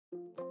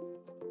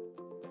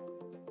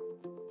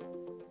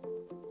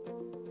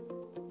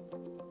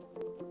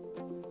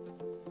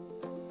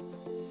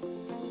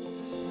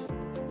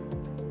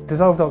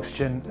Dissolved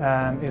oxygen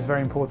is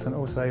very important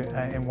also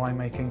in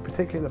winemaking,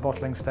 particularly at the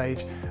bottling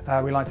stage.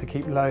 We like to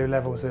keep low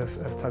levels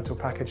of total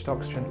packaged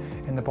oxygen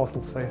in the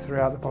bottle, so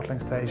throughout the bottling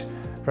stage,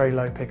 very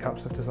low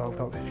pickups of dissolved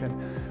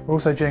oxygen.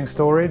 Also during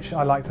storage,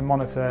 I like to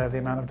monitor the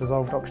amount of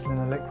dissolved oxygen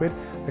in the liquid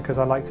because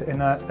I like to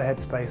inert the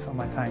headspace on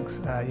my tanks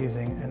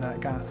using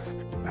inert gas.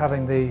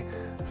 Having the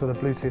sort of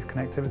Bluetooth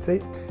connectivity,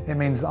 it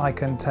means that I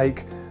can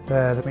take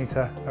the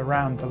meter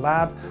around the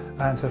lab,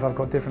 and so if I've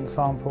got different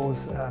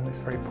samples, it's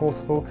very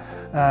portable.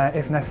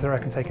 If necessary, I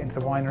can take it into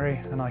the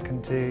winery and I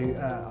can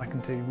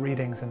do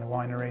readings in the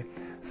winery.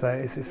 So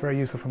it's very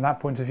useful from that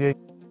point of view.